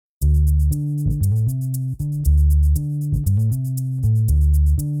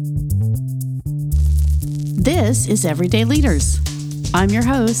This is Everyday Leaders. I'm your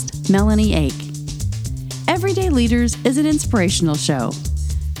host, Melanie Ake. Everyday Leaders is an inspirational show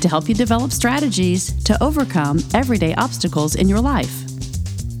to help you develop strategies to overcome everyday obstacles in your life.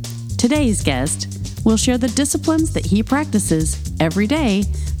 Today's guest will share the disciplines that he practices every day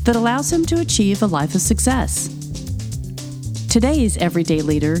that allows him to achieve a life of success. Today's Everyday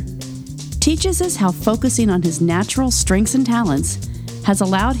Leader teaches us how focusing on his natural strengths and talents has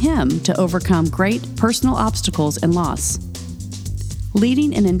allowed him to overcome great personal obstacles and loss.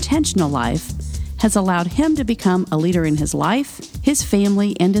 Leading an intentional life has allowed him to become a leader in his life, his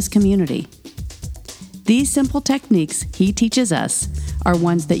family, and his community. These simple techniques he teaches us are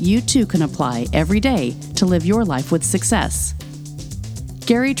ones that you too can apply every day to live your life with success.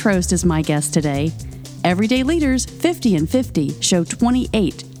 Gary Trost is my guest today. Everyday Leaders 50 and 50, show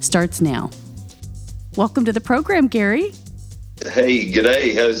 28 starts now. Welcome to the program, Gary. Hey,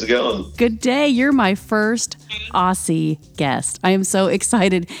 g'day. How's it going? Good day. You're my first Aussie guest. I am so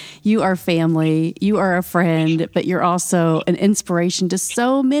excited. You are family. You are a friend, but you're also an inspiration to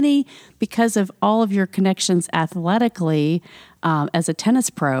so many because of all of your connections athletically as a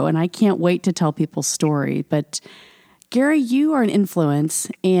tennis pro. And I can't wait to tell people's story. But Gary, you are an influence.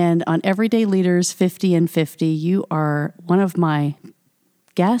 And on Everyday Leaders 50 and 50, you are one of my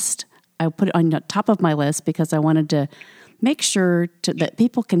guests. I put it on the top of my list because I wanted to make sure that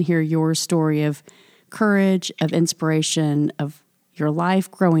people can hear your story of courage, of inspiration, of your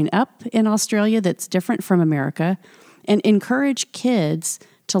life growing up in Australia that's different from America, and encourage kids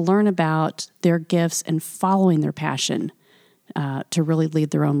to learn about their gifts and following their passion to really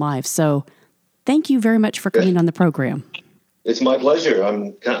lead their own life. So thank you very much for coming on the program. It's my pleasure.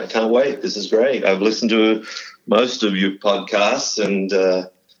 I can't wait. This is great. I've listened to most of your podcasts and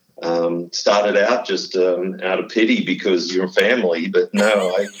started out just out of pity because you're family, but no,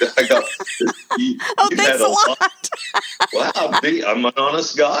 I got. Thanks a lot. Wow, I'm an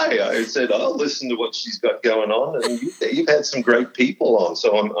honest guy. I said I'll listen to what she's got going on, and you've had some great people on.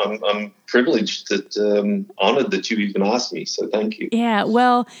 So I'm privileged that honored that you even asked me. So thank you. Yeah,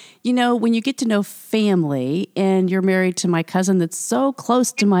 well, you know, when you get to know family, and you're married to my cousin that's so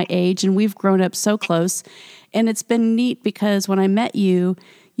close to my age, and we've grown up so close, and it's been neat because when I met you.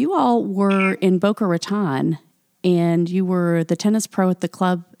 You all were in Boca Raton, and you were the tennis pro at the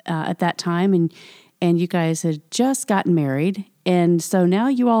club at that time, and you guys had just gotten married. And so now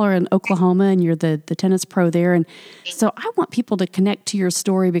you all are in Oklahoma, and you're the tennis pro there. And so I want people to connect to your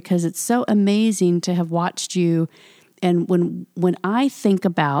story because it's so amazing to have watched you. And when I think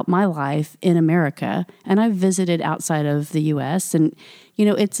about my life in America, and I've visited outside of the U.S., and, you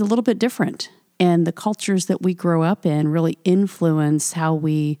know, it's a little bit different. And the cultures that we grow up in really influence how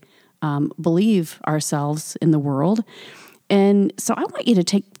we believe ourselves in the world. And so I want you to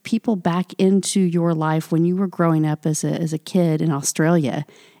take people back into your life when you were growing up as a kid in Australia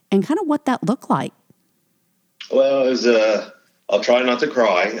and kind of what that looked like. Well, I'll try not to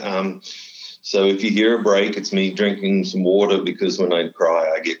cry. So if you hear a break, it's me drinking some water because when I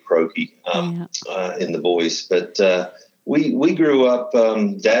cry, I get croaky in the voice. But we grew up,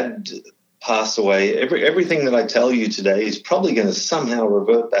 Dad pass away. Everything that I tell you today is probably going to somehow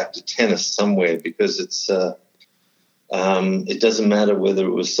revert back to tennis somewhere because it's it doesn't matter whether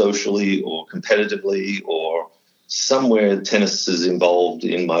it was socially or competitively or somewhere tennis is involved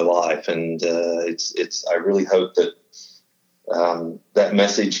in my life, and it's I really hope that that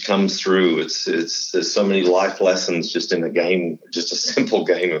message comes through. There's so many life lessons just in a game, just a simple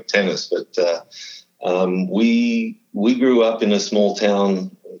game of tennis. But we grew up in a small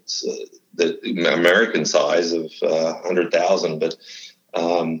town. The American size of 100,000, but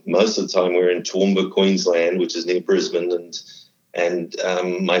most of the time we're in Toowoomba, Queensland, which is near Brisbane, and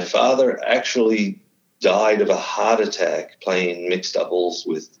my father actually died of a heart attack playing mixed doubles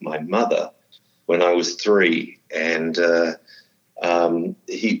with my mother when I was 3, and I'm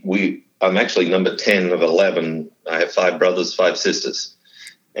actually number 10 of 11. I have 5 brothers, 5 sisters.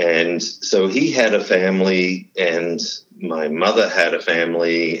 And so he had a family and my mother had a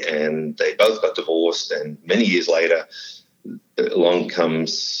family and they both got divorced. And many years later, along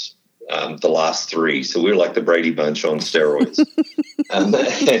comes the last 3. So we're like the Brady Bunch on steroids. And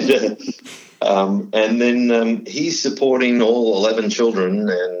then he's supporting all 11 children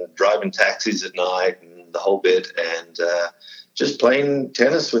and driving taxis at night and the whole bit and just playing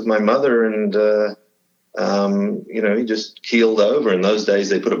tennis with my mother and he just keeled over. In those days,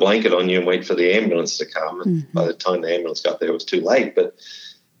 they put a blanket on you and wait for the ambulance to come. And by the time the ambulance got there, it was too late. But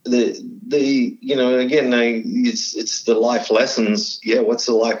it's the life lessons. Yeah, what's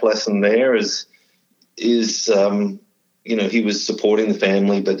the life lesson there is he was supporting the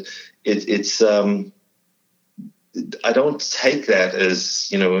family, but it's I don't take that as,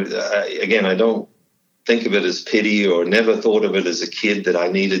 again, I don't think of it as pity, or never thought of it as a kid that I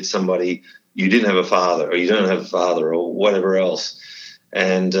needed somebody. You didn't have a father, or you don't have a father, or whatever else.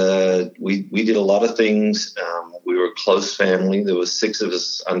 And we did a lot of things. We were a close family. There was 6 of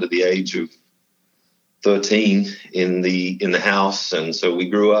us under the age of 13 in the house, and so we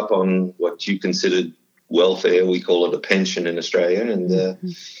grew up on what you considered welfare. We call it a pension in Australia, and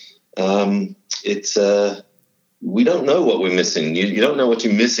it's we don't know what we're missing. You don't know what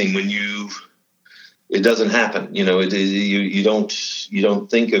you're missing when it doesn't happen. You don't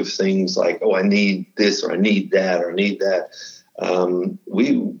think of things like, oh, I need this, or I need that, or I need that.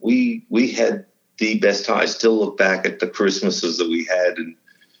 We had the best time. I still look back at the Christmases that we had, and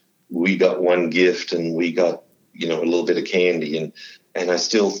we got one gift, and we got, a little bit of candy, and I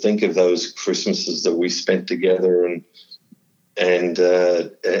still think of those Christmases that we spent together, and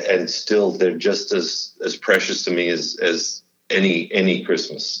still they're just as precious to me as any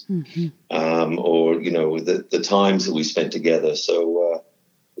Christmas, or the times that we spent together. So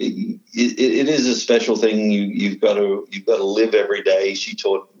it is a special thing. You've got to live every day. She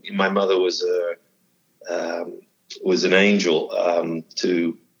taught. My mother was an angel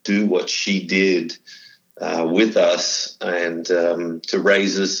to do what she did with us, and to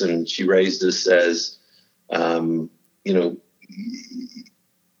raise us. And she raised us as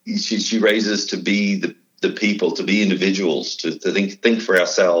she raised us to be the people, to be individuals, to think for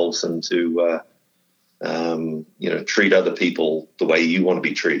ourselves, and to treat other people the way you want to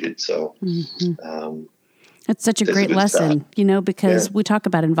be treated. So that's such a great lesson, because we talk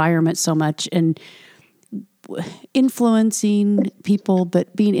about environment so much and influencing people,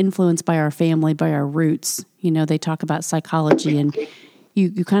 but being influenced by our family, by our roots. They talk about psychology, and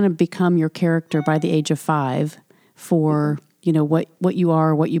you kind of become your character by the age of 5 for, what you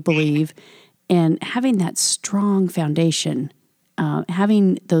are, what you believe. And having that strong foundation,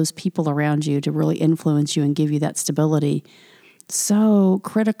 having those people around you to really influence you and give you that stability, so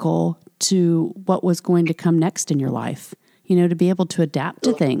critical to what was going to come next in your life, to be able to adapt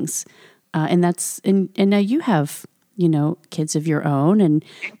to things. And now you have, kids of your own and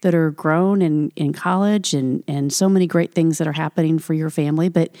that are grown and in college, and so many great things that are happening for your family.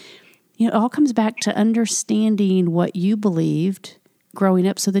 But, it all comes back to understanding what you believed growing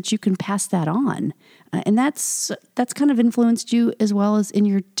up so that you can pass that on. And that's kind of influenced you as well as in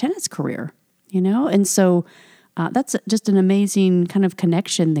your tennis career, And so that's just an amazing kind of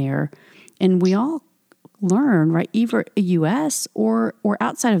connection there. And we all learn, right, either a U.S. or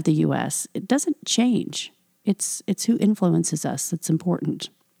outside of the U.S. It doesn't change. It's who influences us that's important.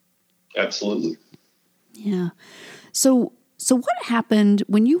 Absolutely. Yeah. So what happened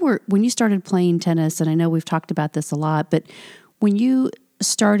when you started playing tennis? And I know we've talked about this a lot, but when you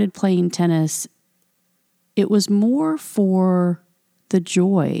started playing tennis, it was more for the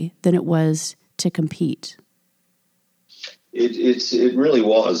joy than it was to compete. It really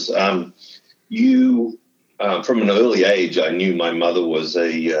was. From an early age, I knew my mother was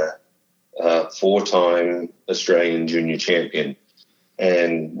a 4-time Australian junior champion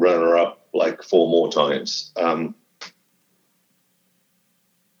and runner-up like 4 more times.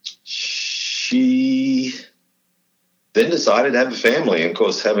 She then decided to have a family. And of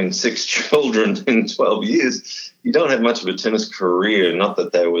course, having 6 children in 12 years, you don't have much of a tennis career. Not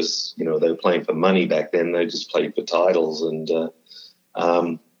that there was, they were playing for money back then. They just played for titles. And,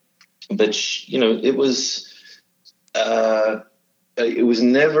 but it was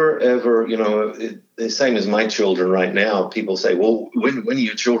never, ever, the same as my children right now. People say, well, when are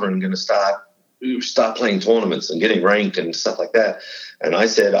your children going to start playing tournaments and getting ranked and stuff like that? And I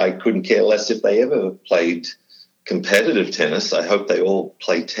said I couldn't care less if they ever played competitive tennis. I hope they all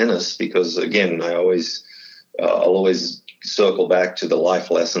play tennis, because again, I'll always circle back to the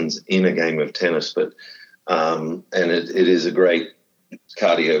life lessons in a game of tennis. But and it is a great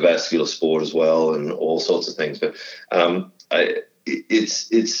cardiovascular sport as well, and all sorts of things. But it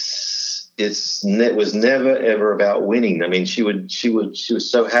was never ever about winning. I mean, she was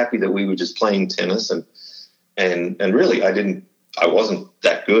so happy that we were just playing tennis, and really I wasn't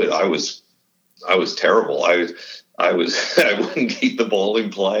that good. I was terrible. I wouldn't keep the ball in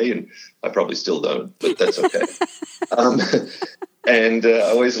play, and I probably still don't, but that's okay. And I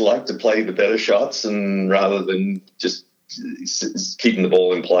always liked to play the better shots, and rather than just keeping the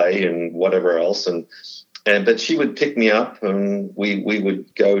ball in play and whatever else. But she would pick me up, and we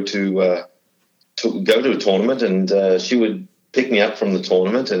would go to a tournament, and she would pick me up from the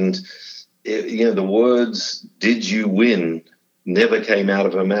tournament, and the words "Did you win?" never came out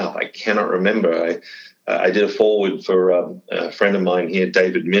of her mouth. I cannot remember. I did a forward for a friend of mine here,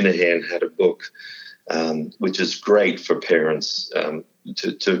 David Minahan, had a book which is great for parents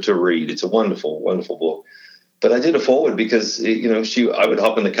to read. It's a wonderful, wonderful book. But I did a forward because, I would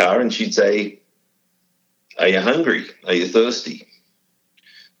hop in the car and she'd say, "Are you hungry? Are you thirsty?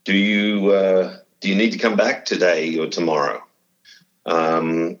 Do you need to come back today or tomorrow?"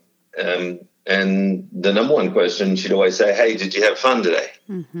 And the number one question, she'd always say, "Hey, did you have fun today?"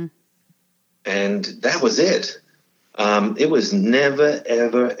 Mm-hmm. And that was it. It was never,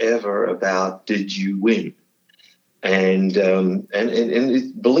 ever, ever about did you win. And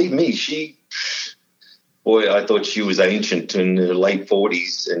believe me, I thought she was ancient in her late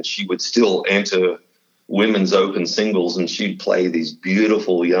 40s, and she would still enter women's open singles, and she'd play these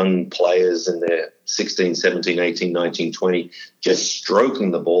beautiful young players in their 16, 17, 18, 19, 20, just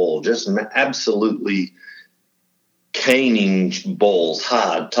stroking the ball, just absolutely caning balls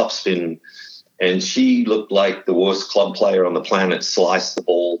hard, topspin. And she looked like the worst club player on the planet, sliced the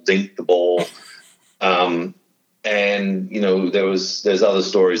ball, dinked the ball. And, there's other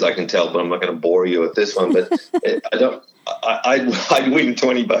stories I can tell, but I'm not going to bore you with this one. But I'd win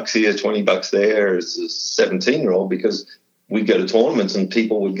 $20 here, $20 there as a 17-year-old because we'd go to tournaments and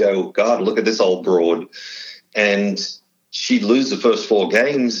people would go, "God, look at this old broad." And she'd lose the first 4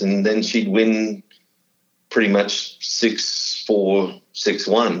 games and then she'd win pretty much 6-4,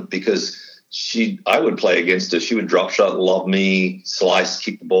 6-1 because I would play against her. She would drop shot, lob me, slice,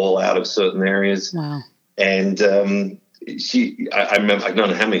 kick the ball out of certain areas. Wow. And I remember, I don't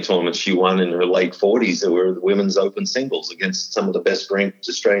know how many tournaments she won in her late 40s that were the women's open singles against some of the best ranked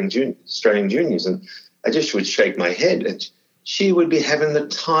Australian juniors. And I just would shake my head. And she would be having the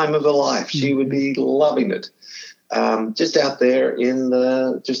time of her life. She would be loving it. Just out there in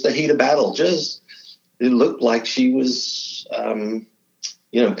the heat of battle. It looked like she was,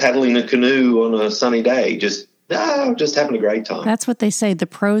 paddling a canoe on a sunny day. Just having a great time. That's what they say. The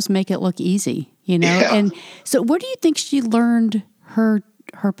pros make it look easy, Yeah. And so where do you think she learned her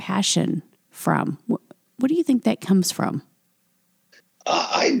passion from? What do you think that comes from?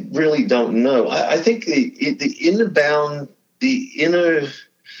 I really don't know. I think the inner,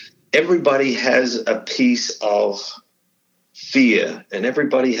 everybody has a piece of fear, and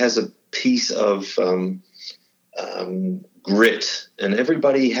everybody has a piece of grit, and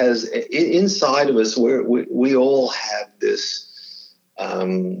everybody has inside of us where we all have this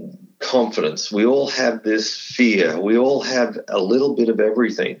confidence. We all have this fear. We all have a little bit of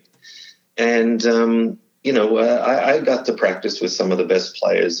everything. And, I got to practice with some of the best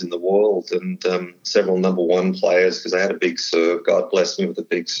players in the world and several number one players because I had a big serve. God bless me with a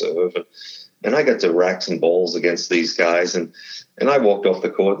big serve. And I got to rack some balls against these guys. And I walked off the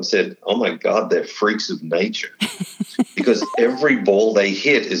court and said, "Oh, my God, they're freaks of nature." Because every ball they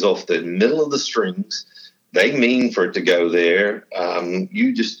hit is off the middle of the strings. They mean for it to go there.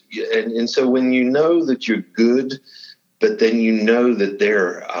 And so when you know that you're good, but then you know that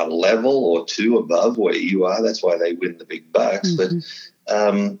they're a level or two above where you are, that's why they win the big bucks.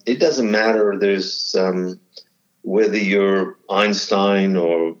 Mm-hmm. But it doesn't matter. There's whether you're Einstein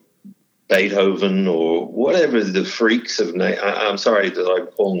or Beethoven or whatever the freaks of nature. I'm sorry that I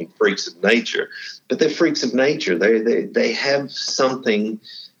call them freaks of nature, but they're freaks of nature. They have something,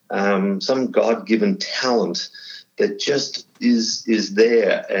 some God-given talent that just is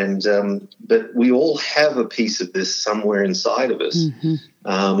there. And but we all have a piece of this somewhere inside of us, mm-hmm.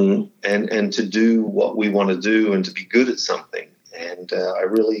 And to do what we want to do and to be good at something. And I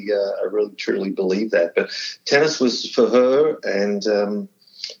really truly believe that. But tennis was for her, and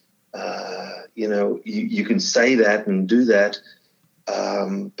you can say that and do that,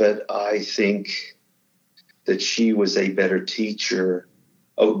 but I think that she was a better teacher.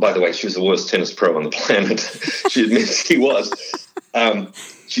 Oh, by the way, she was the worst tennis pro on the planet. She admits she was.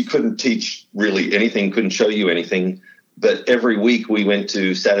 She couldn't teach really anything, couldn't show you anything. But every week we went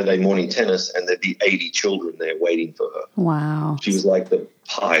to Saturday morning tennis, and there'd be 80 children there waiting for her. Wow. She was like the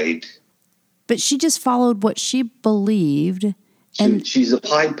Pied. But she just followed what she believed. And she's a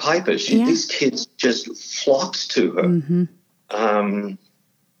Pied Piper. These kids just flocked to her. Mm-hmm.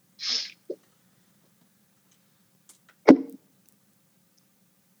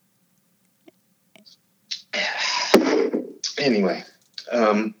 Anyway,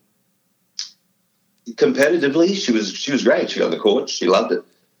 competitively, she was great. She got on the court. She loved it.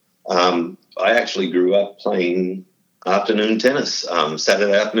 I actually grew up playing afternoon tennis.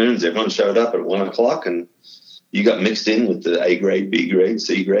 Saturday afternoons, everyone showed up at 1 o'clock, and you got mixed in with the A grade, B grade,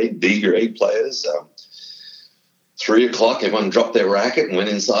 C grade, D grade players. 3 o'clock, everyone dropped their racket and went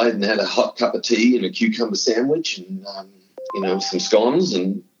inside and had a hot cup of tea and a cucumber sandwich and, some scones.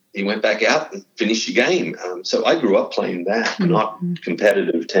 And he went back out and finished the game. So I grew up playing that, not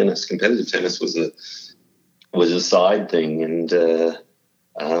competitive tennis. Competitive tennis was a side thing, and a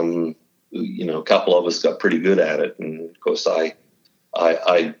couple of us got pretty good at it. And of course, I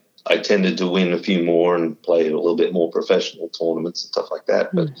tended to win a few more and play a little bit more professional tournaments and stuff like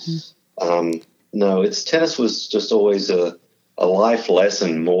that. But no, tennis was just always a life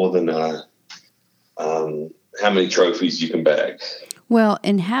lesson more than how many trophies you can bag. Well,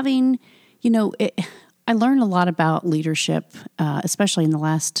 and having, I learned a lot about leadership, especially in the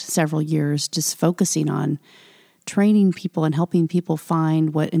last several years, just focusing on training people and helping people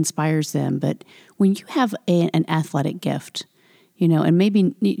find what inspires them. But when you have an athletic gift, and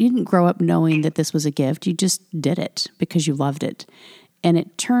maybe you didn't grow up knowing that this was a gift, you just did it because you loved it. And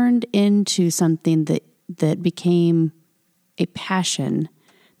it turned into something that became a passion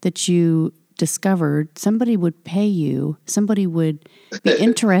that you discovered. Somebody would pay you, somebody would be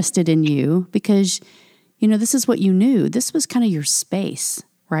interested in you because, this is what you knew. This was kind of your space,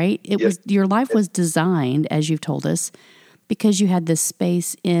 right? It was, your life was designed, as you've told us, because you had this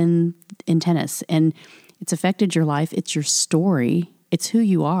space in tennis, and it's affected your life. It's your story. It's who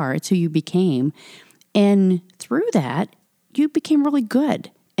you are. It's who you became. And through that, you became really good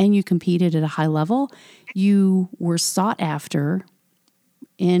and you competed at a high level. You were sought after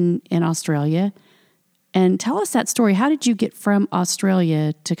in Australia. And tell us that story. How did you get from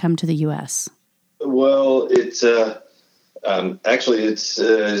Australia to come to the U.S.? Well, it's actually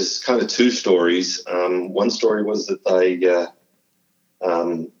it's kind of two stories. One story was that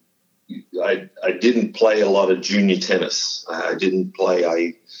I didn't play a lot of junior tennis. I didn't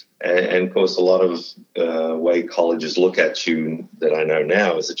play. And of course, a lot of way colleges look at you that I know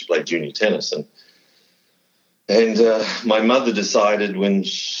now is that you play junior tennis. And my mother decided we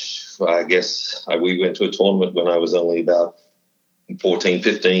went to a tournament when I was only about 14,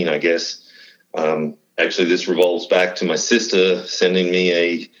 15, I guess. Actually, this revolves back to my sister sending me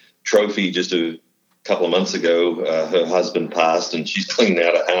a trophy just a couple of months ago. Her husband passed, and she's cleaning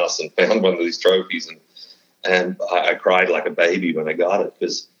out a house and found one of these trophies. And I cried like a baby when I got it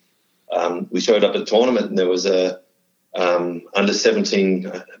because we showed up at the tournament and there was a under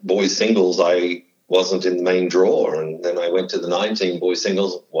 17 boys singles. I wasn't in the main draw, and then I went to the 19 boys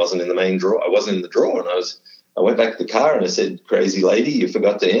singles. Wasn't in the main draw. I wasn't in the draw, and I went back to the car and I said, "Crazy lady, you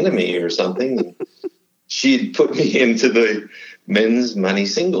forgot to enter me or something." And she had put me into the men's money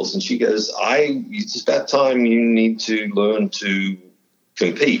singles, and she goes, "It's about time you need to learn to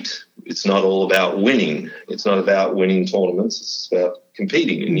compete. It's not all about winning. It's not about winning tournaments. It's about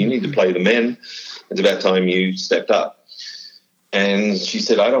competing, and you need to play the men. It's about time you stepped up." And she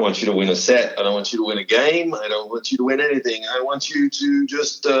said, "I don't want you to win a set. I don't want you to win a game. I don't want you to win anything. I want you to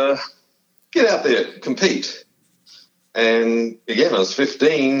just get out there, compete." And again, I was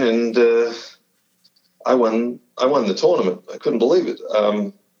 15, and I won the tournament. I couldn't believe it.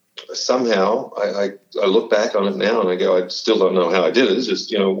 Somehow, I look back on it now and I go, I still don't know how I did it. It's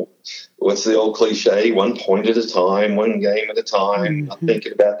just, what's the old cliche? 1 point at a time, one game at a time, not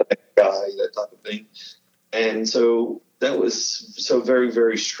thinking about the next guy, that type of thing. And so that was so very,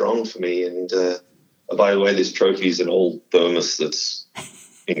 very strong for me. And by the way, this trophy is an old thermos that's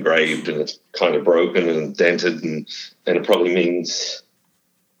engraved and it's kind of broken and dented, and it probably means...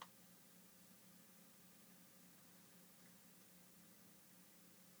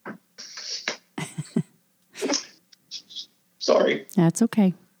 Sorry. That's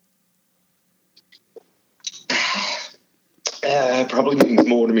okay. Probably means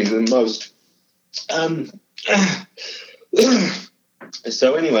more to me than most.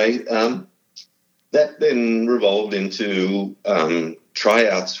 So anyway, that then revolved into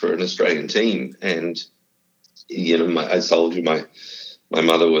tryouts for an Australian team. And, I told you my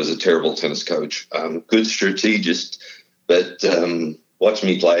mother was a terrible tennis coach, good strategist, but watched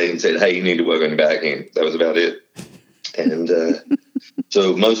me play and said, "Hey, you need to work on your backhand." That was about it. And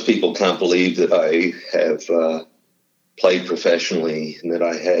so most people can't believe that I have played professionally and that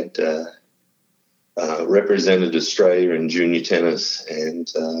I had represented Australia in junior tennis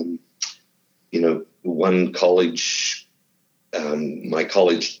and, won college, my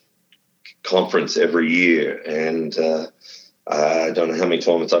college conference every year. And I don't know how many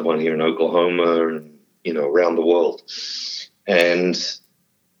tournaments I've won here in Oklahoma and, around the world. And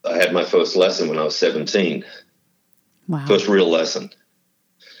I had my first lesson when I was 17. Wow. First real lesson.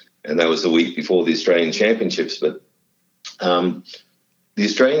 And that was the week before the Australian Championships. But the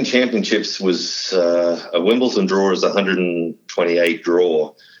Australian Championships was a Wimbledon draw is 128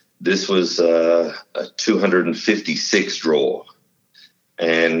 draw. This was a 256 draw.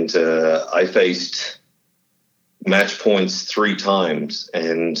 And I faced match points 3 times,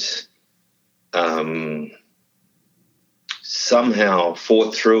 and somehow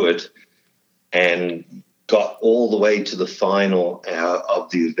fought through it and got all the way to the final of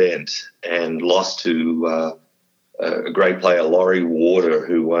the event, and lost to a great player, Laurie Warder,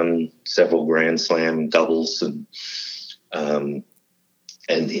 who won several Grand Slam doubles, and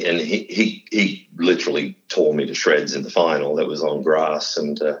he literally tore me to shreds in the final. That was on grass,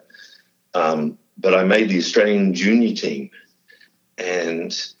 and but I made the Australian junior team,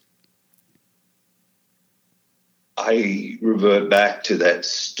 and I revert back to that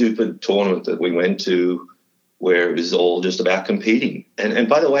stupid tournament that we went to, where it was all just about competing. And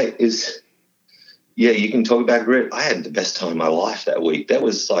by the way, you can talk about grit. I had the best time of my life that week. That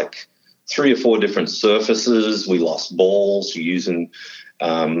was like 3 or 4 different surfaces. We lost balls using.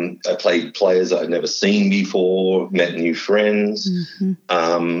 I played players I'd never seen before, met new friends.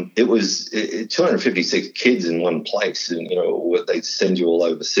 Mm-hmm. It was 256 kids in one place, and they'd send you all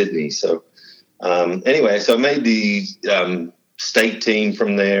over Sydney. So anyway, so I made the state team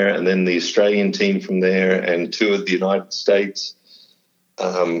from there, and then the Australian team from there, and toured the United States,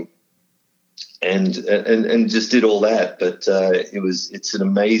 and just did all that. But it's an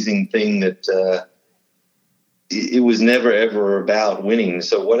amazing thing that. It was never, ever about winning.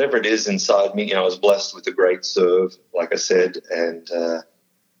 So whatever it is inside me, I was blessed with a great serve, like I said, and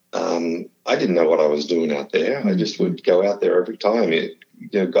I didn't know what I was doing out there. I just would go out there every time.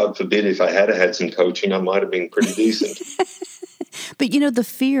 God forbid if I had some coaching, I might have been pretty decent. But, the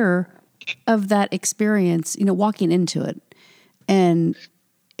fear of that experience, walking into it, and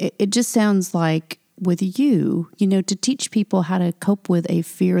it just sounds like with you, to teach people how to cope with a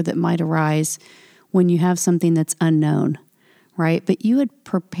fear that might arise when you have something that's unknown, right? But you had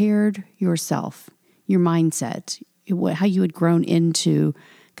prepared yourself, your mindset, how you had grown into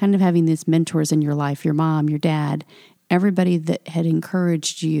kind of having these mentors in your life, your mom, your dad, everybody that had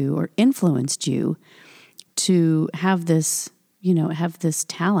encouraged you or influenced you to have this, have this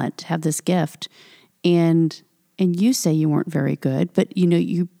talent, have this gift. And you say you weren't very good, but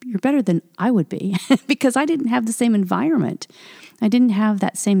you're better than I would be because I didn't have the same environment. I didn't have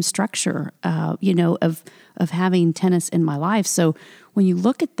that same structure, of having tennis in my life. So when you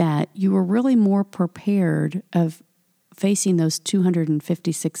look at that, you were really more prepared of facing those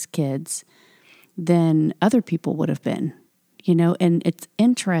 256 kids than other people would have been, and it's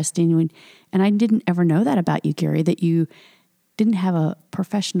interesting. And I didn't ever know that about you, Gary, that you didn't have a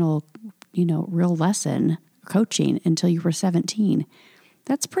professional, real lesson coaching until you were 17.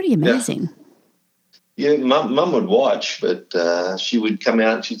 That's pretty amazing. Yeah, Mum would watch, but she would come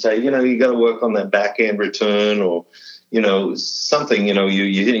out and she'd say, you got to work on that backhand return, or, something,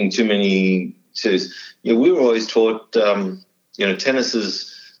 you're hitting too many twos. We were always taught, tennis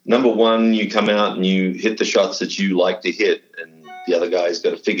is number one, you come out and you hit the shots that you like to hit, and the other guy's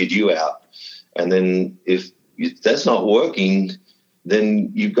got to figure you out. And then if that's not working, then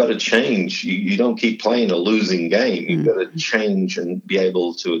you've got to change. You don't keep playing a losing game. You've got to change and be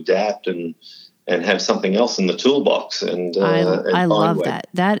able to adapt and have something else in the toolbox. And I love that.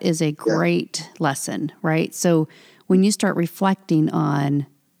 That is a great lesson, right? So when you start reflecting on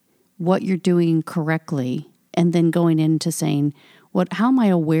what you're doing correctly, and then going into saying, how am I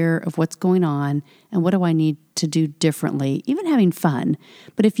aware of what's going on, and what do I need to do differently? Even having fun.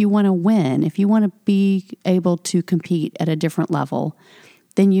 But if you want to win, if you want to be able to compete at a different level,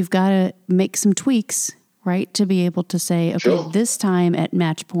 then you've got to make some tweaks, right? To be able to say, okay, this time at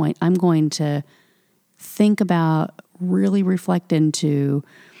match point, I'm going to think about, really reflect into,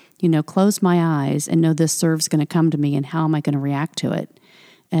 close my eyes and know this serve's going to come to me, and how am I going to react to it?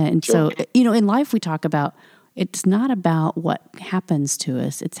 And so, in life we talk about, it's not about what happens to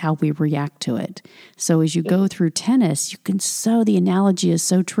us, it's how we react to it. So as you go through tennis, the analogy is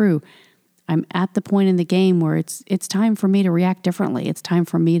so true. I'm at the point in the game where it's time for me to react differently. It's time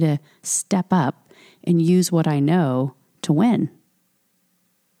for me to step up and use what I know to win.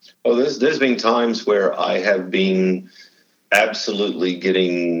 Oh, there's been times where I have been absolutely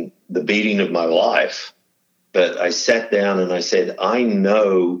getting the beating of my life, but I sat down and I said, I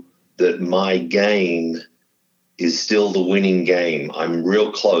know that my game is still the winning game. I'm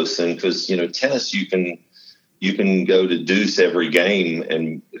real close. And because, tennis, you can go to deuce every game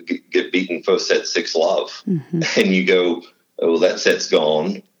and get beaten first set 6-love. Mm-hmm. And you go, oh, well, that set's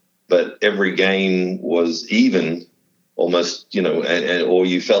gone. But every game was even almost, or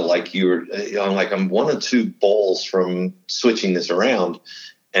you felt like I'm 1 or 2 balls from switching this around,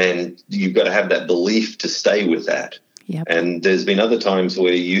 and you've got to have that belief to stay with that. Yep. And there's been other times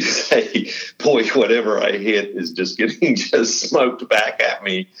where you say, boy, whatever I hit is just getting smoked back at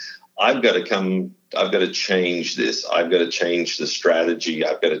me. I've got to change this. I've got to change the strategy.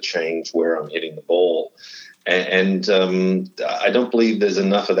 I've got to change where I'm hitting the ball. And I don't believe there's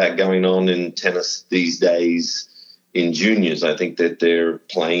enough of that going on in tennis these days in juniors. I think that they're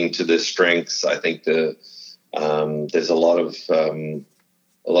playing to their strengths. I think there's a lot of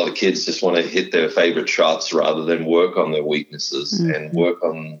kids just want to hit their favorite shots rather than work on their weaknesses and work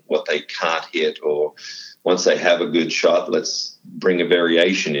on what they can't hit, or once they have a good shot, let's bring a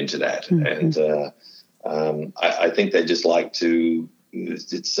variation into that. And I think they just like to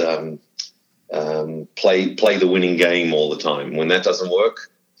play the winning game all the time. When that doesn't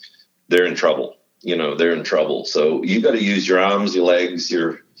work, they're in trouble. They're in trouble. So you got to use your arms, your legs,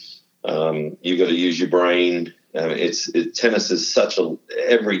 you got to use your brain. Tennis is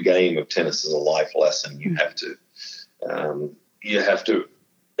every game of tennis is a life lesson. You have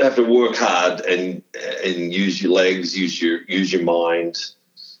to work hard and use your legs, use your mind,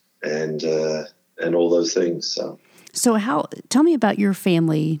 and all those things. So tell me about your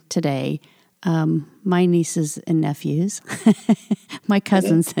family today. My nieces and nephews, my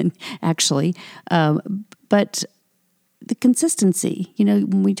cousins, and actually, but the consistency,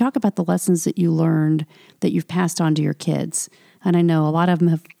 when we talk about the lessons that you learned that you've passed on to your kids, and I know a lot of them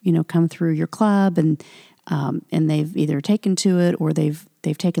have, come through your club and they've either taken to it or they've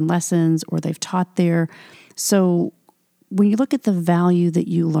taken lessons or they've taught there. So when you look at the value that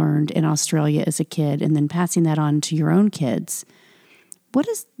you learned in Australia as a kid and then passing that on to your own kids, what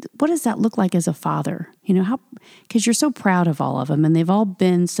does that look like as a father? Because you're so proud of all of them and they've all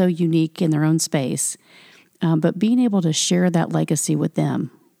been so unique in their own space. But being able to share that legacy with them.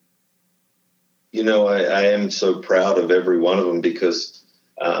 I am so proud of every one of them because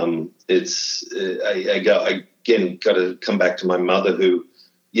I got to come back to my mother who,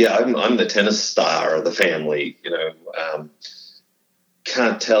 I'm the tennis star of the family.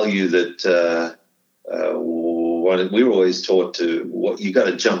 Can't tell you that we were always taught you got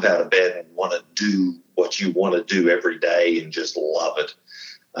to jump out of bed and want to do what you want to do every day and just love it.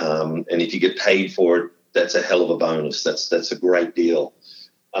 And if you get paid for it, that's a hell of a bonus. That's a great deal.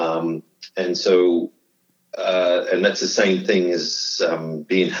 And that's the same thing as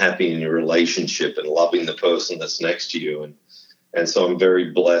being happy in your relationship and loving the person that's next to you. And so I'm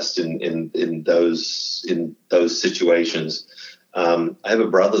very blessed in those situations. I have a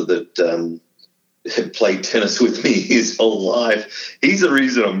brother that had played tennis with me his whole life. He's the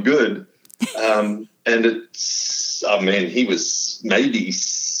reason I'm good. And he was maybe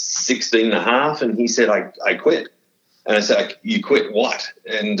 16 and a half, and he said, I quit. And I said, you quit what?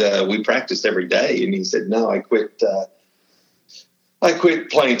 And we practiced every day. And he said, no, I quit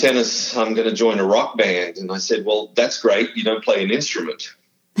playing tennis. I'm going to join a rock band. And I said, well, that's great. You don't play an instrument.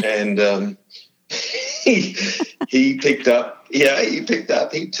 And he picked up, he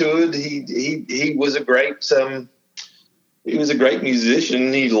toured. He was a great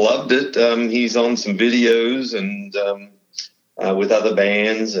musician. He loved it. He's on some videos and with other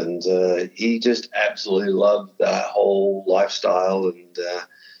bands, and he just absolutely loved that whole lifestyle. And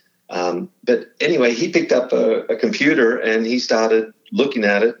but anyway, he picked up a computer and he started looking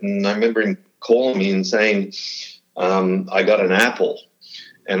at it. And I remember him calling me and saying, I got an Apple.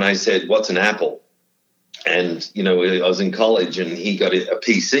 And I said, what's an Apple? And, I was in college and he got a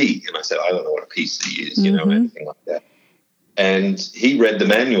PC. And I said, I don't know what a PC is, anything like that. And he read the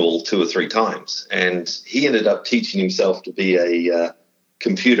manual 2 or 3 times. And he ended up teaching himself to be a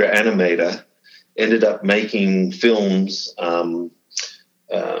computer animator, ended up making films,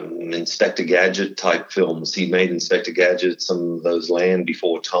 Inspector Gadget type films. He made Inspector Gadget, some of those Land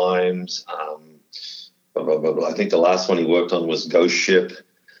Before Times. Blah, blah, blah, blah. I think the last one he worked on was Ghost Ship.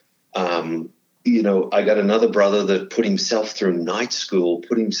 I got another brother that put himself through night school,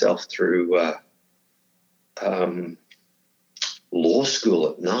 put himself through law school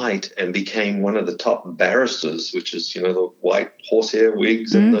at night and became one of the top barristers, which is, the white horsehair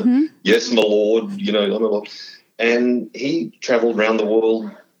wigs and the yes, my lord, and he traveled around the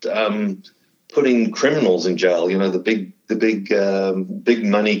world putting criminals in jail, the big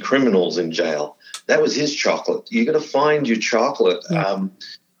money criminals in jail. That was his chocolate. You got to find your chocolate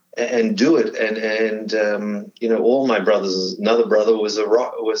and do it. And all my brothers, another brother was a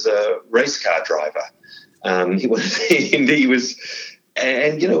race car driver. He was,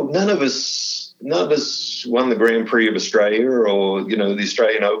 and none of us won the Grand Prix of Australia or the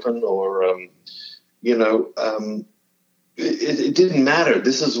Australian Open or it didn't matter.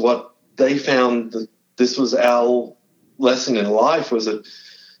 This is what they found. This was our lesson in life. Was that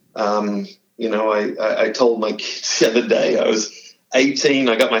I told my kids the other day I was 18.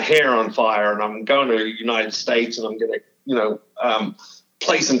 I got my hair on fire and I'm going to the United States and I'm going to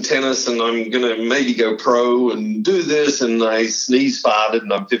play some tennis and I'm going to maybe go pro and do this, and I sneeze farted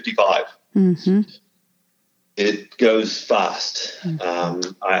and I'm 55. Mm-hmm. It goes fast.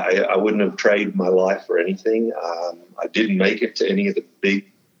 Mm-hmm. I wouldn't have traded my life for anything. I didn't make it to any of the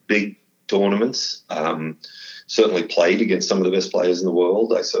big tournaments. Certainly played against some of the best players in the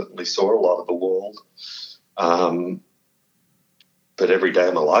world. I certainly saw a lot of the world. But every day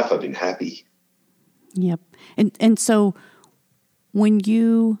of my life, I've been happy. Yep. And so when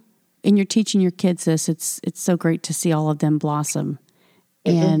you're teaching your kids this, it's so great to see all of them blossom.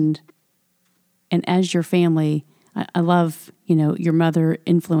 Mm-hmm. And as your family, I love, your mother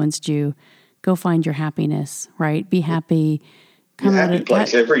influenced you. Go find your happiness, right? Be happy. Come out happy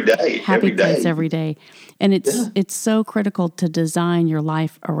place every day. Happy place every day. And it's so critical to design your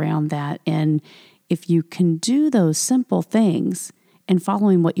life around that. And if you can do those simple things and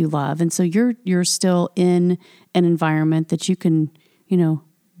following what you love, and so you're still in an environment that you can,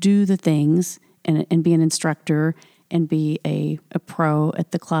 do the things and be an instructor and be a pro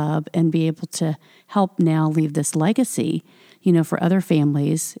at the club and be able to help now leave this legacy, for other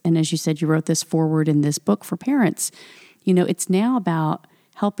families. And as you said, you wrote this forward in this book for parents. It's now about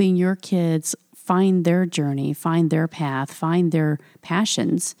helping your kids find their journey, find their path, find their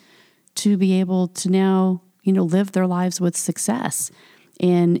passions to be able to now, live their lives with success.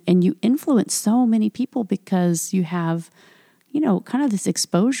 And you influence so many people because you have, kind of this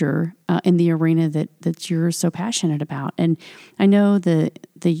exposure in the arena that you're so passionate about. And I know the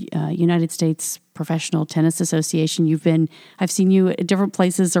United States Professional Tennis Association, I've seen you at different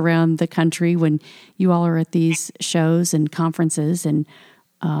places around the country when you all are at these shows and conferences, and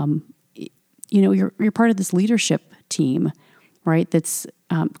you're part of this leadership team, right? That's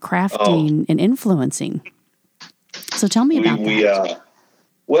crafting and influencing. So tell me about that.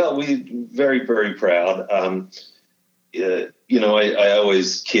 We're very, very proud. I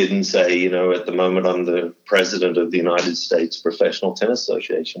always kid and say, at the moment I'm the president of the United States Professional Tennis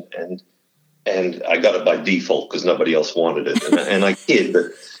Association, and I got it by default because nobody else wanted it. And I kid,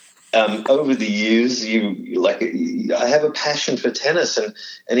 but over the years, I have a passion for tennis, and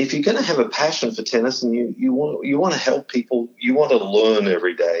if you're going to have a passion for tennis and you want to help people, you want to learn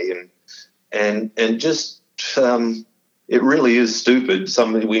every day, and just it really is stupid.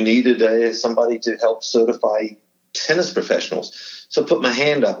 We needed somebody to help certify tennis professionals. So I put my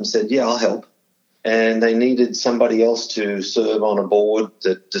hand up and said, yeah, I'll help. And they needed somebody else to serve on a board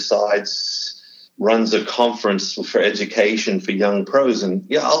that runs a conference for education for young pros. And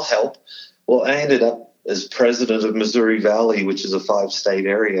yeah, I'll help. Well, I ended up as president of Missouri Valley, which is a 5-state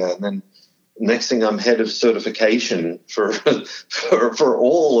area. And then next thing I'm head of certification for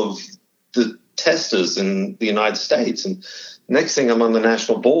all of the testers in the United States. And next thing I'm on the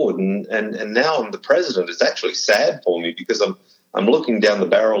national board, and now I'm the president. It's actually sad for me because I'm looking down the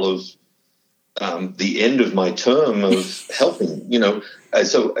barrel of the end of my term of helping,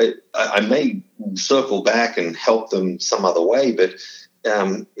 so I may circle back and help them some other way, but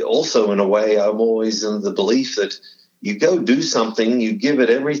also in a way I'm always in the belief that you go do something, you give it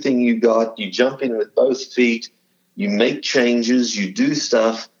everything you got, you jump in with both feet, you make changes, you do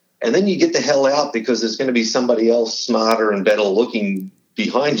stuff, and then you get the hell out because there's going to be somebody else smarter and better looking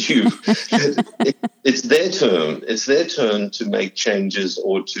behind you. It's their turn. It's their turn to make changes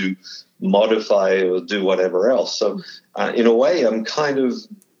or to modify or do whatever else. So in a way, I'm kind of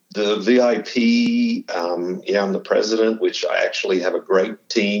the VIP. I'm the president, which I actually have a great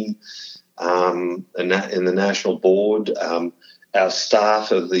team in the national board. Our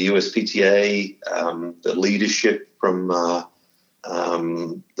staff of the USPTA, the leadership from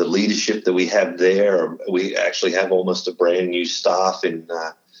the leadership that we have there, we actually have almost a brand new staff.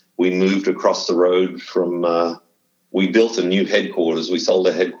 We moved across the road from we built a new headquarters. We sold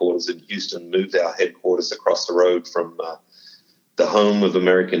our headquarters in Houston, moved our headquarters across the road from the home of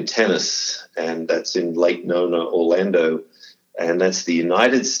American tennis, and that's in Lake Nona, Orlando. And that's the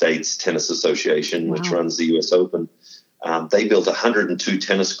United States Tennis Association, which runs the U.S. Open. They built 102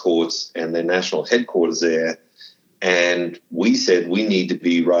 tennis courts and their national headquarters there. And we said we need to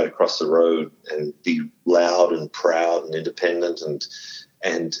be right across the road and be loud and proud and independent and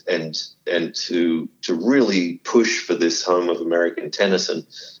to really push for this home of American tennis.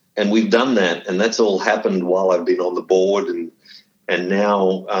 And we've done that, and that's all happened while I've been on the board. And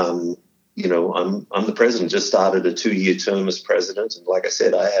now, I'm the president, just started a 2-year term as president. And like I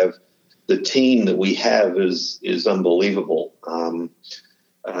said, I have the team that we have is unbelievable.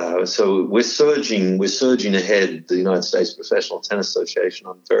 So we're surging ahead, the United States Professional Tennis Association.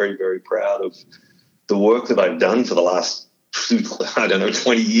 I'm very, very proud of the work that I've done for the last,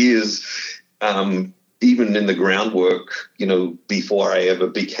 20 years, even in the groundwork, before I ever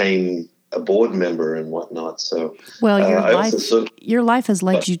became a board member and whatnot. So, well, your life has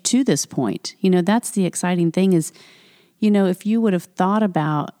led you to this point. That's the exciting thing is, if you would have thought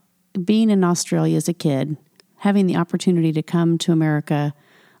about being in Australia as a kid, having the opportunity to come to America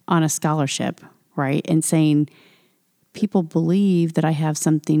on a scholarship, right? And saying, people believe that I have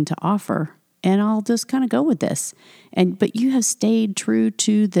something to offer and I'll just kind of go with this. But you have stayed true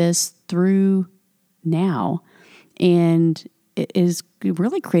to this through now. And it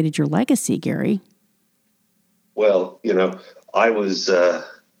really created your legacy, Gary. Well, I was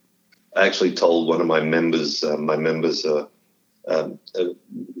actually told one of my members, one of my members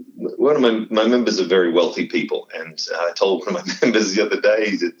are very wealthy people. And I told one of my members the other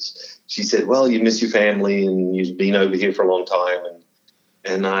day that she said, well, you miss your family and you've been over here for a long time.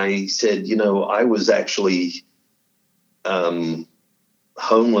 And I said, I was actually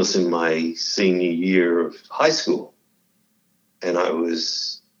homeless in my senior year of high school. And I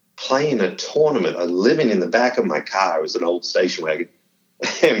was playing a tournament, living in the back of my car. It was an old station wagon.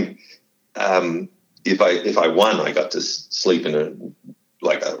 And if I won, I got to sleep in a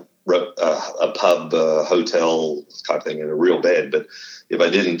pub, hotel type thing in a real bed. But if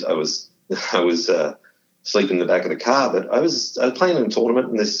I didn't, I was sleeping in the back of the car. But I was playing in a tournament,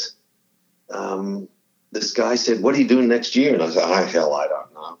 and this guy said, "What are you doing next year?" And I said, "Hell, I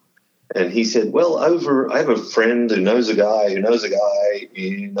don't know." And he said, "Well, I have a friend who knows a guy in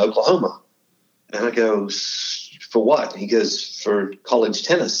Oklahoma." And I go, "For what?" He goes, "For college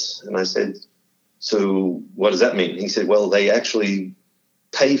tennis." And I said, "So what does that mean?" He said, "Well, they actually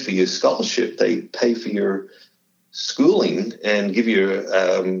pay for your scholarship. They pay for your schooling and give you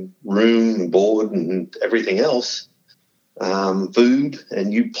room and board and everything else, food,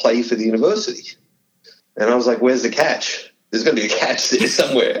 and you play for the university." And I was like, "Where's the catch? There's got to be a catch there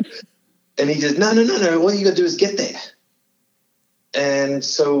somewhere." And he said, No. All you got to do is get there. And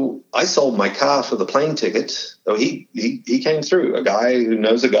so I sold my car for the plane ticket. Oh, he came through, a guy who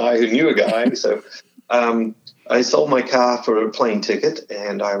knows a guy who knew a guy. So I sold my car for a plane ticket,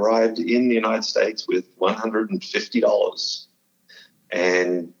 and I arrived in the United States with $150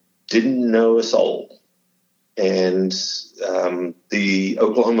 and didn't know a soul. And the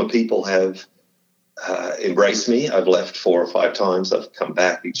Oklahoma people have embraced me. I've left 4 or 5 times. I've come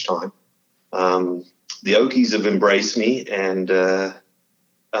back each time. The Okies have embraced me, and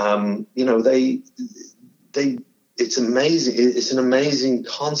it's amazing. It's an amazing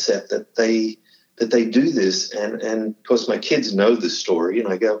concept that they do this, and of course my kids know this story, and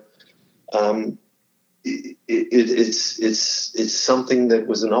I go, it's something that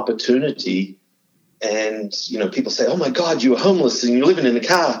was an opportunity, and people say, "Oh my God, you were homeless and you're living in a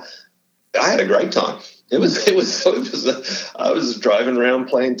car." I had a great time. I was driving around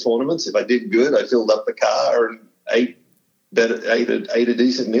playing tournaments. If I did good, I filled up the car and ate a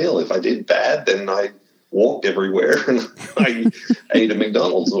decent meal. If I did bad, then I walked everywhere and I ate at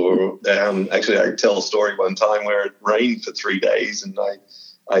McDonald's. Or actually, I tell a story one time where it rained for 3 days, and I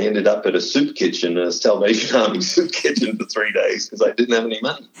ended up at a soup kitchen, a Salvation Army soup kitchen for 3 days because I didn't have any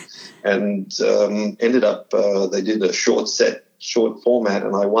money. And ended up they did a short format,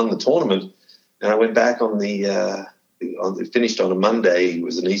 and I won the tournament. And I went back finished on a Monday. It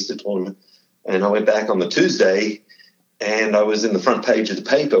was an Easter tournament. And I went back on the Tuesday, and I was in the front page of the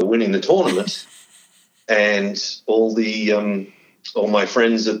paper winning the tournament. And all my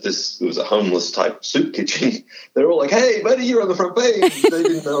friends at this, it was a homeless type soup kitchen, they're all like, "Hey, buddy, you're on the front page." They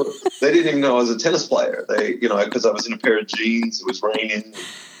didn't even know I was a tennis player. Because I was in a pair of jeans, it was raining.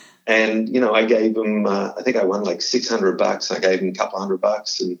 And, I gave them, I think I won like $600. I gave them a couple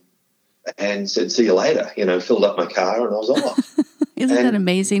 $100 and said, "See you later," filled up my car, and I was off. Isn't that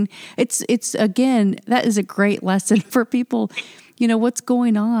amazing? It's again, that is a great lesson for people. What's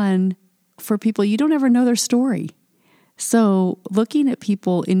going on for people, you don't ever know their story. So looking at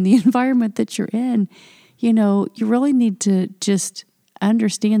people in the environment that you're in, you really need to just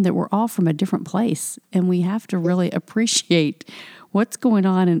understand that we're all from a different place, and we have to really appreciate what's going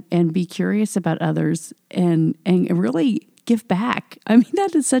on and be curious about others and really give back. I mean,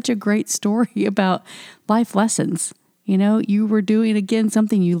 that is such a great story about life lessons. You were doing, again,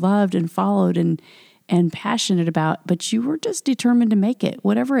 something you loved and followed and passionate about, but you were just determined to make it.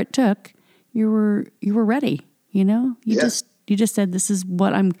 Whatever it took, you were ready. You just said, "This is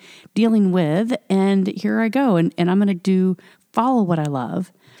what I'm dealing with, and here I go. And I'm going to follow what I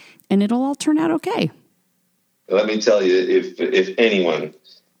love, and it'll all turn out okay." Let me tell you, if anyone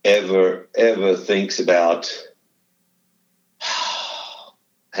ever thinks about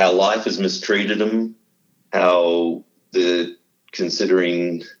how life has mistreated them, how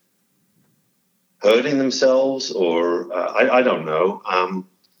considering hurting themselves or I don't know.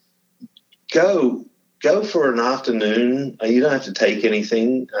 Go for an afternoon. You don't have to take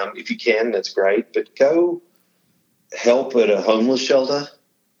anything. If you can, that's great. But go help at a homeless shelter,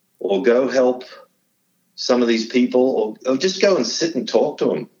 or go help some of these people, or just go and sit and talk to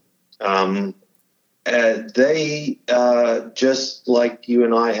them. They just like you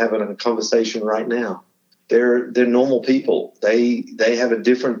and I having a conversation right now. They're normal people. They have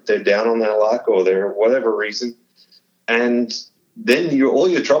they're down on their luck or they're whatever reason, and then all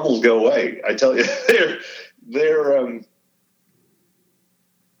your troubles go away. I tell you, they're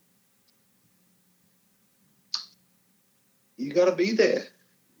you got to be there.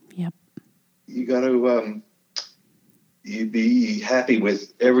 Yep. You got to you be happy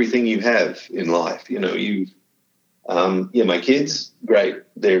with everything you have in life. My kids, great.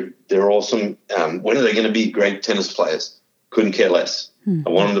 They're awesome. When are they going to be great tennis players? Couldn't care less. I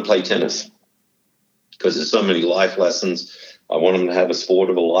want them to play tennis because there's so many life lessons. I want them to have a sport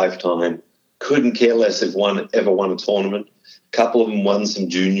of a lifetime. Couldn't care less if one ever won a tournament. A couple of them won some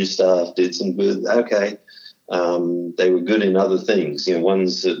junior stuff, did some good. Okay. They were good in other things.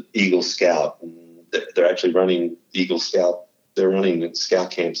 One's an Eagle Scout. And they're actually running Eagle Scout. They're running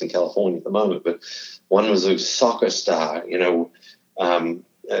Scout camps in California at the moment. But one was a soccer star.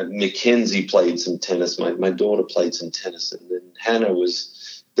 Mackenzie played some tennis. My daughter played some tennis. And then Hannah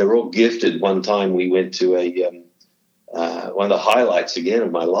they're all gifted. One time we went to one of the highlights again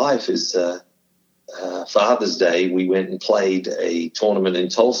of my life is Father's Day. We went and played a tournament in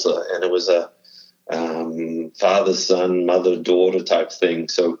Tulsa, and it was a father, son, mother, daughter type thing.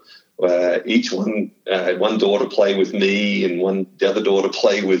 So each one had one daughter play with me, and the other daughter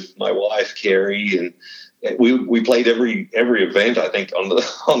play with my wife, Carrie, and we played every event I think on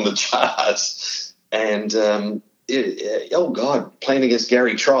the charts. And oh God, playing against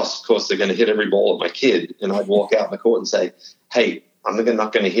Gary Tross, of course they're going to hit every ball at my kid, and I'd walk out in the court and say, "Hey, I'm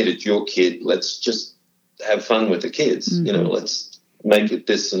not going to hit at your kid. Let's just have fun with the kids. Mm-hmm. Let's make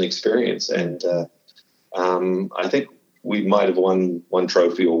this an experience." And I think we might have won one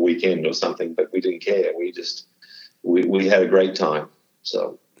trophy or weekend or something, but we didn't care. We had a great time.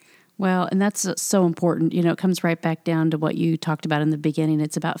 So. Well, and that's so important. It comes right back down to what you talked about in the beginning.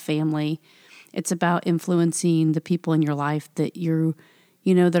 It's about family. It's about influencing the people in your life that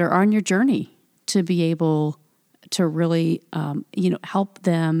that are on your journey to be able to really, help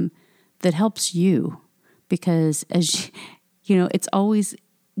them. That helps you, because it's always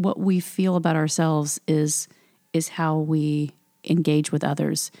what we feel about ourselves is how we engage with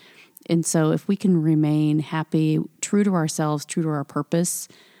others. And so if we can remain happy, true to ourselves, true to our purpose,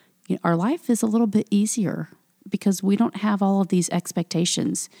 our life is a little bit easier because we don't have all of these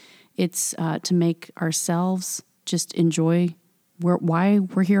expectations. It's to make ourselves just enjoy why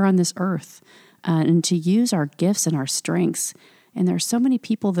we're here on this earth, and to use our gifts and our strengths. And there are so many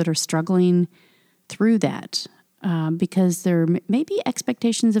people that are struggling through that because there may be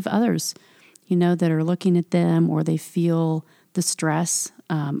expectations of others, that are looking at them, or they feel the stress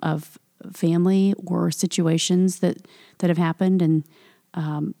of family or situations that have happened.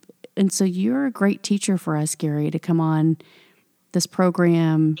 And so you're a great teacher for us, Gary, to come on this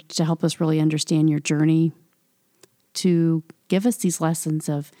program to help us really understand your journey, to give us these lessons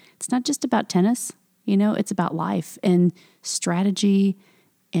of it's not just about tennis, it's about life and strategy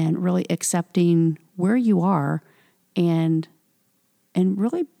and really accepting where you are and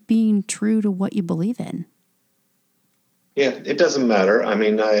really being true to what you believe in. Yeah, it doesn't matter. I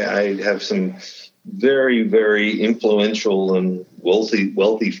mean, I have some very, very influential and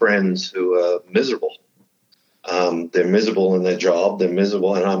wealthy friends who are miserable. They're miserable in their job. They're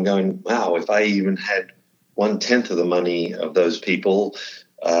miserable. And I'm going, wow, if I even had 1/10 of the money of those people,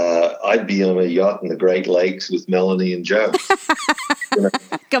 I'd be on a yacht in the Great Lakes with Melanie and Joe.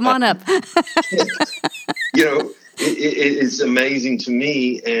 Come on up. It's amazing to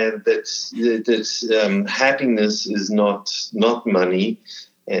me, and that happiness is not money,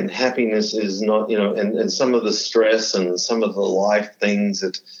 and happiness is not, and some of the stress and some of the life things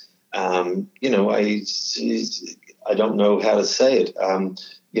that, I don't know how to say it.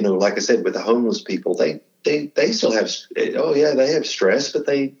 Like I said, with the homeless people, they still have, they have stress, but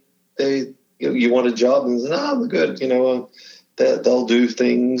you want a job and no, we're good. They'll do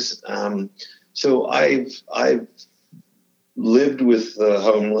things. So I've lived with the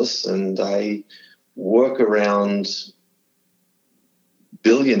homeless, and I work around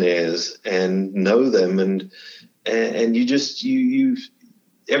billionaires and know them, and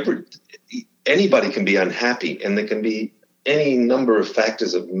anybody can be unhappy, and there can be any number of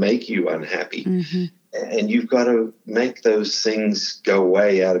factors that make you unhappy. Mm-hmm. And you've got to make those things go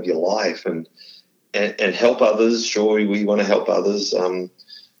away out of your life. And and help others. Sure, we want to help others.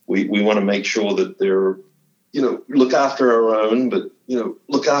 We want to make sure that they're, look after our own, but,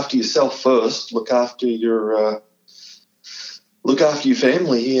 look after yourself first. Look after your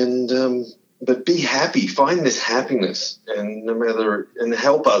family, and but be happy. Find this happiness, and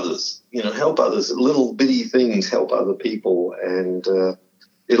help others. Help others. Little bitty things help other people, and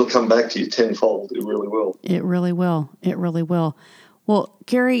it'll come back to you tenfold. It really will. It really will. It really will. Well,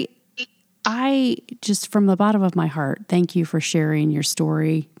 Gary, I just, from the bottom of my heart, thank you for sharing your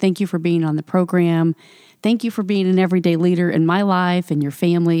story. Thank you for being on the program. Thank you for being an everyday leader in my life and your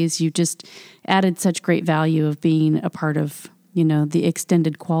families. You just added such great value of being a part of, the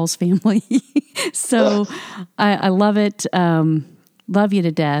extended Qualls family. So I love it. Love you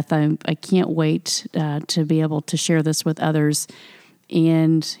to death. I can't wait to be able to share this with others.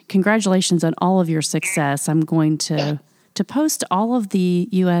 And congratulations on all of your success. I'm going to post all of the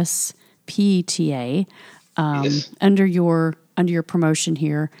USPTA under your promotion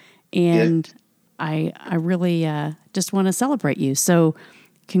here. And I really just want to celebrate you. So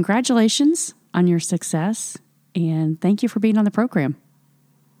congratulations on your success, and thank you for being on the program.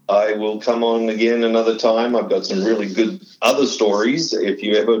 I will come on again another time. I've got some really good other stories. If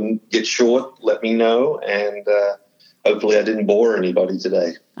you ever get short, let me know, and hopefully I didn't bore anybody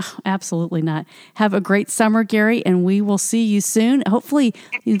today. Oh, absolutely not. Have a great summer, Gary, and we will see you soon. Hopefully,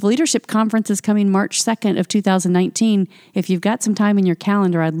 the Leadership Conference is coming March 2nd of 2019. If you've got some time in your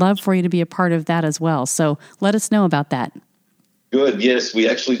calendar, I'd love for you to be a part of that as well. So let us know about that. Good. Yes, we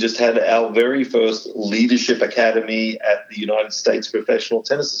actually just had our very first Leadership Academy at the United States Professional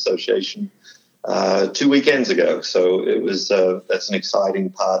Tennis Association 2 weekends ago. So it was that's an exciting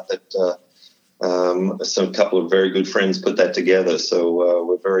part that some couple of very good friends put that together. So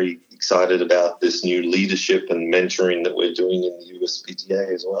we're very excited about this new leadership and mentoring that we're doing in the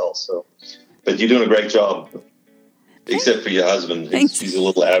USPTA as well. So, but you're doing a great job, except for your husband. He's a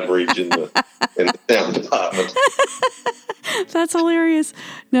little average in the sound department. That's hilarious.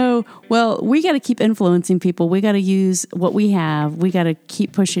 No, well, we got to keep influencing people. We got to use what we have. We got to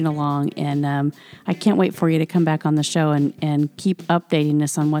keep pushing along. And I can't wait for you to come back on the show and keep updating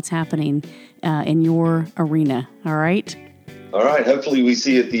us on what's happening in your arena. All right? All right. Hopefully we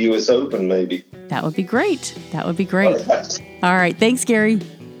see you at the U.S. Open, maybe. That would be great. All right. Thanks, Gary.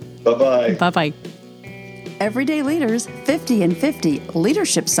 Bye-bye. Bye-bye. Everyday Leaders 50 and 50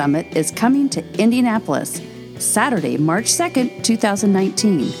 Leadership Summit is coming to Indianapolis, Saturday, March 2nd,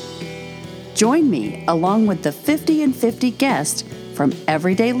 2019. Join me along with the 50 and 50 guests from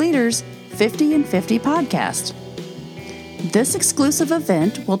Everyday Leaders 50 and 50 podcast. This exclusive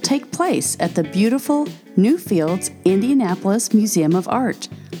event will take place at the beautiful Newfields Indianapolis Museum of Art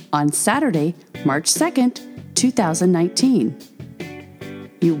on Saturday, March 2nd, 2019.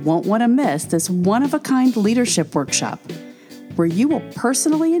 You won't want to miss this one-of-a-kind leadership workshop where you will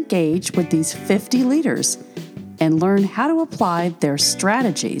personally engage with these 50 leaders and learn how to apply their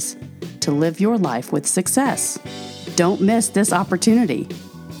strategies to live your life with success. Don't miss this opportunity.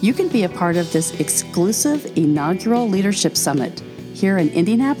 You can be a part of this exclusive inaugural Leadership Summit here in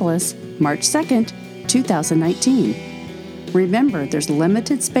Indianapolis, March 2nd, 2019. Remember, there's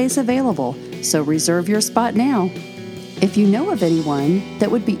limited space available, so reserve your spot now. If you know of anyone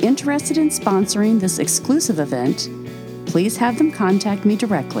that would be interested in sponsoring this exclusive event, please have them contact me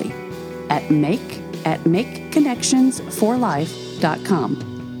directly at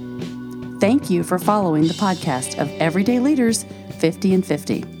makeconnectionsforlife.com. Thank you for following the podcast of Everyday Leaders 50 and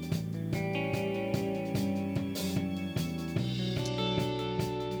 50.